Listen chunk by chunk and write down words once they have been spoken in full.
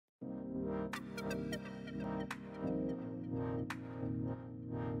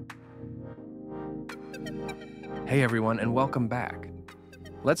Hey everyone, and welcome back.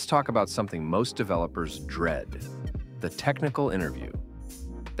 Let's talk about something most developers dread: the technical interview.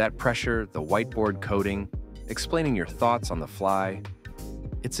 That pressure, the whiteboard coding, explaining your thoughts on the fly.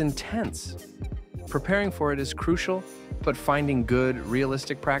 It's intense. Preparing for it is crucial, but finding good,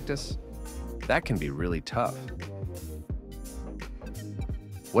 realistic practice, that can be really tough.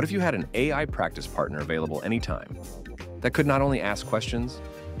 What if you had an AI practice partner available anytime that could not only ask questions,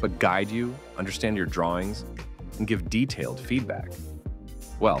 but guide you, understand your drawings, and give detailed feedback?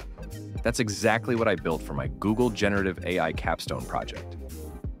 Well, that's exactly what I built for my Google Generative AI Capstone project.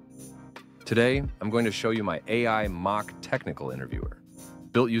 Today, I'm going to show you my AI mock technical interviewer,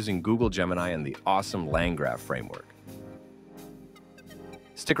 built using Google Gemini and the awesome LangGraph framework.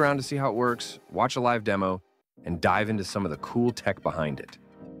 Stick around to see how it works, watch a live demo, and dive into some of the cool tech behind it.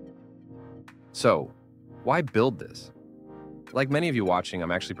 So, why build this? Like many of you watching,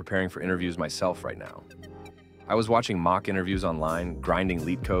 I'm actually preparing for interviews myself right now. I was watching mock interviews online, grinding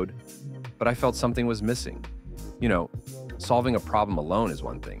leet code, but I felt something was missing. You know, solving a problem alone is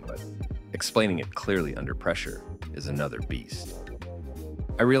one thing, but explaining it clearly under pressure is another beast.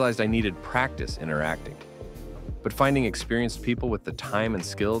 I realized I needed practice interacting, but finding experienced people with the time and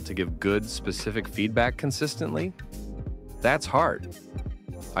skill to give good, specific feedback consistently, that's hard.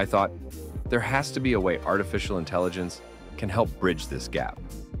 I thought, there has to be a way artificial intelligence can help bridge this gap.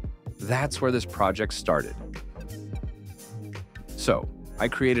 That's where this project started. So, I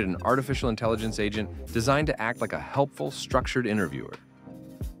created an artificial intelligence agent designed to act like a helpful, structured interviewer.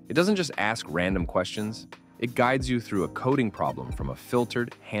 It doesn't just ask random questions, it guides you through a coding problem from a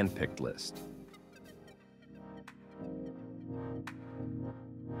filtered, hand-picked list.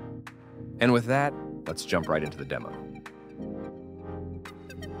 And with that, let's jump right into the demo.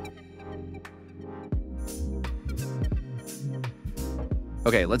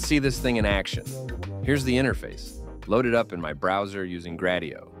 Okay, let's see this thing in action. Here's the interface, loaded up in my browser using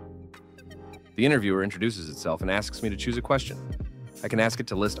Gradio. The interviewer introduces itself and asks me to choose a question. I can ask it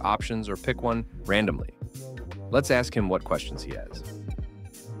to list options or pick one randomly. Let's ask him what questions he has.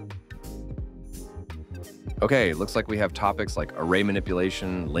 Okay, looks like we have topics like array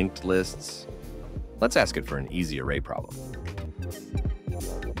manipulation, linked lists. Let's ask it for an easy array problem.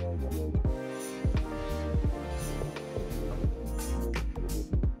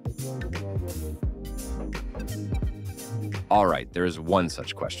 All right, there is one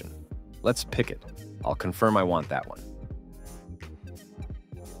such question. Let's pick it. I'll confirm I want that one.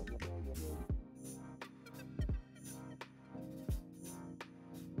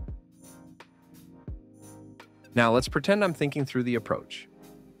 Now let's pretend I'm thinking through the approach.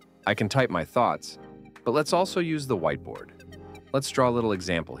 I can type my thoughts, but let's also use the whiteboard. Let's draw a little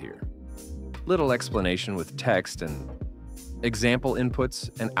example here. Little explanation with text and example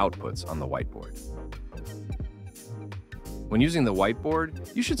inputs and outputs on the whiteboard. When using the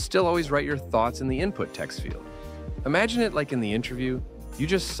whiteboard, you should still always write your thoughts in the input text field. Imagine it like in the interview, you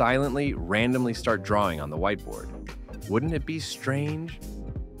just silently, randomly start drawing on the whiteboard. Wouldn't it be strange?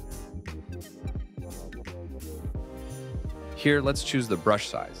 Here, let's choose the brush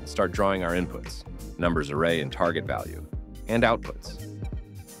size and start drawing our inputs, numbers array and target value, and outputs.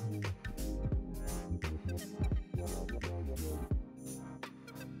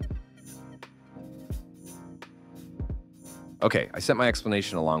 Okay, I sent my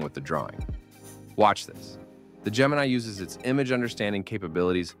explanation along with the drawing. Watch this. The Gemini uses its image understanding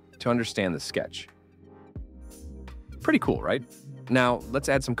capabilities to understand the sketch. Pretty cool, right? Now, let's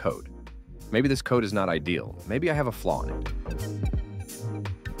add some code. Maybe this code is not ideal. Maybe I have a flaw in it.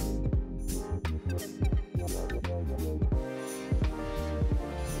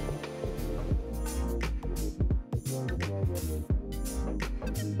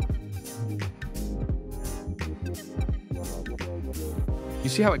 You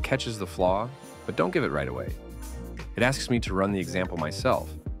see how it catches the flaw, but don't give it right away. It asks me to run the example myself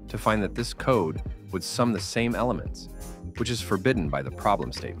to find that this code would sum the same elements, which is forbidden by the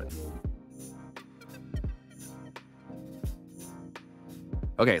problem statement.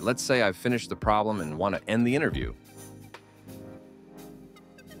 Okay, let's say I've finished the problem and want to end the interview.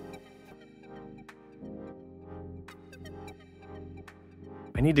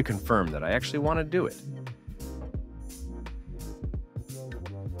 I need to confirm that I actually want to do it.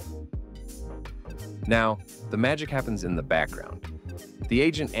 Now, the magic happens in the background. The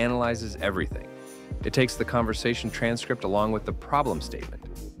agent analyzes everything. It takes the conversation transcript along with the problem statement.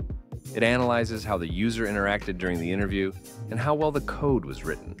 It analyzes how the user interacted during the interview and how well the code was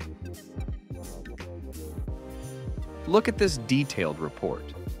written. Look at this detailed report.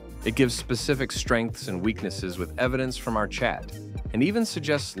 It gives specific strengths and weaknesses with evidence from our chat, and even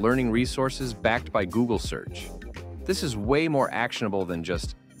suggests learning resources backed by Google search. This is way more actionable than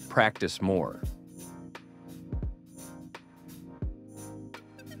just practice more.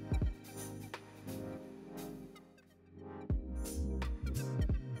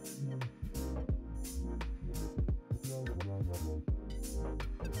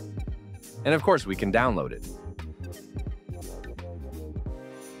 And of course, we can download it.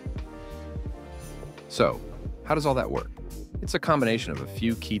 So, how does all that work? It's a combination of a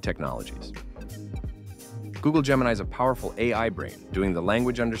few key technologies. Google Gemini is a powerful AI brain doing the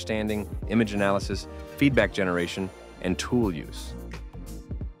language understanding, image analysis, feedback generation, and tool use.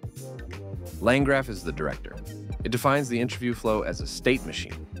 LangGraph is the director. It defines the interview flow as a state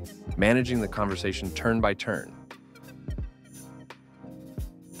machine, managing the conversation turn by turn.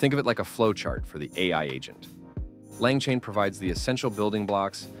 Think of it like a flowchart for the AI agent. LangChain provides the essential building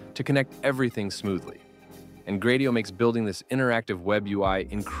blocks to connect everything smoothly, and Gradio makes building this interactive web UI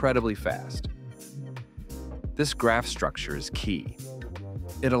incredibly fast. This graph structure is key.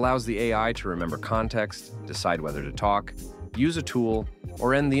 It allows the AI to remember context, decide whether to talk, use a tool,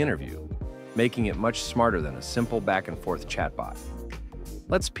 or end the interview, making it much smarter than a simple back-and-forth chatbot.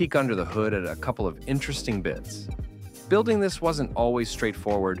 Let's peek under the hood at a couple of interesting bits. Building this wasn't always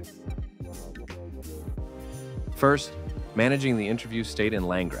straightforward. First, managing the interview state in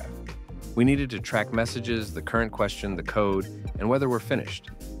LangGraph. We needed to track messages, the current question, the code, and whether we're finished.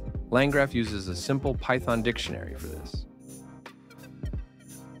 LangGraph uses a simple Python dictionary for this.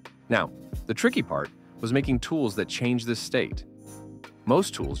 Now, the tricky part was making tools that change this state.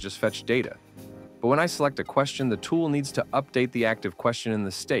 Most tools just fetch data, but when I select a question, the tool needs to update the active question in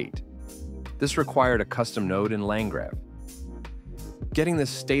the state. This required a custom node in LangGraph. Getting this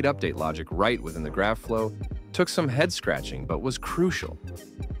state update logic right within the graph flow took some head-scratching, but was crucial.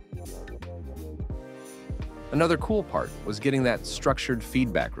 Another cool part was getting that structured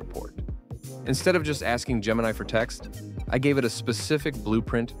feedback report. Instead of just asking Gemini for text, I gave it a specific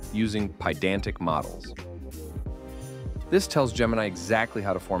blueprint using pedantic models. This tells Gemini exactly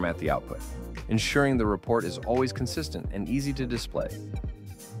how to format the output, ensuring the report is always consistent and easy to display.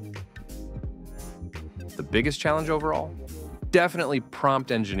 The biggest challenge overall? Definitely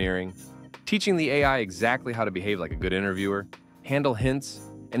prompt engineering, teaching the AI exactly how to behave like a good interviewer, handle hints,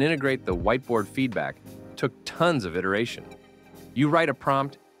 and integrate the whiteboard feedback took tons of iteration. You write a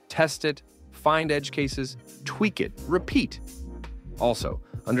prompt, test it, find edge cases, tweak it, repeat. Also,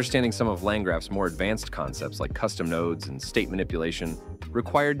 understanding some of LangGraph's more advanced concepts like custom nodes and state manipulation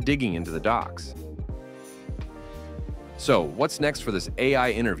required digging into the docs. So, what's next for this AI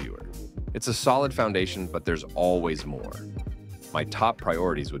interviewer? It's a solid foundation, but there's always more. My top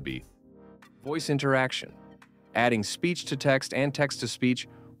priorities would be voice interaction. Adding speech to text and text to speech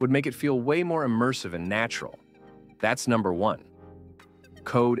would make it feel way more immersive and natural. That's number one.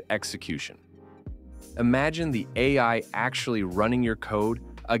 Code execution. Imagine the AI actually running your code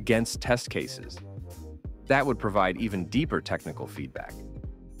against test cases. That would provide even deeper technical feedback.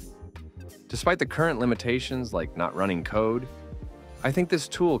 Despite the current limitations like not running code, I think this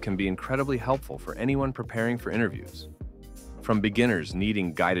tool can be incredibly helpful for anyone preparing for interviews. From beginners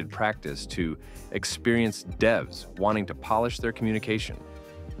needing guided practice to experienced devs wanting to polish their communication.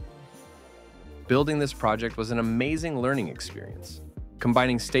 Building this project was an amazing learning experience,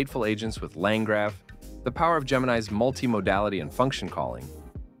 combining stateful agents with LangGraph, the power of Gemini's multimodality and function calling,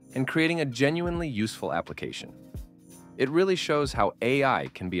 and creating a genuinely useful application. It really shows how AI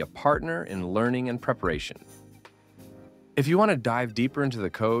can be a partner in learning and preparation. If you want to dive deeper into the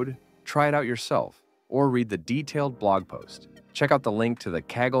code, try it out yourself, or read the detailed blog post. Check out the link to the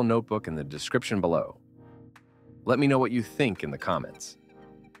Kaggle notebook in the description below. Let me know what you think in the comments.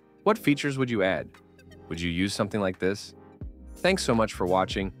 What features would you add? Would you use something like this? Thanks so much for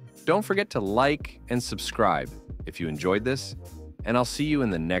watching. Don't forget to like and subscribe if you enjoyed this, and I'll see you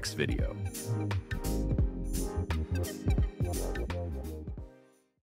in the next video.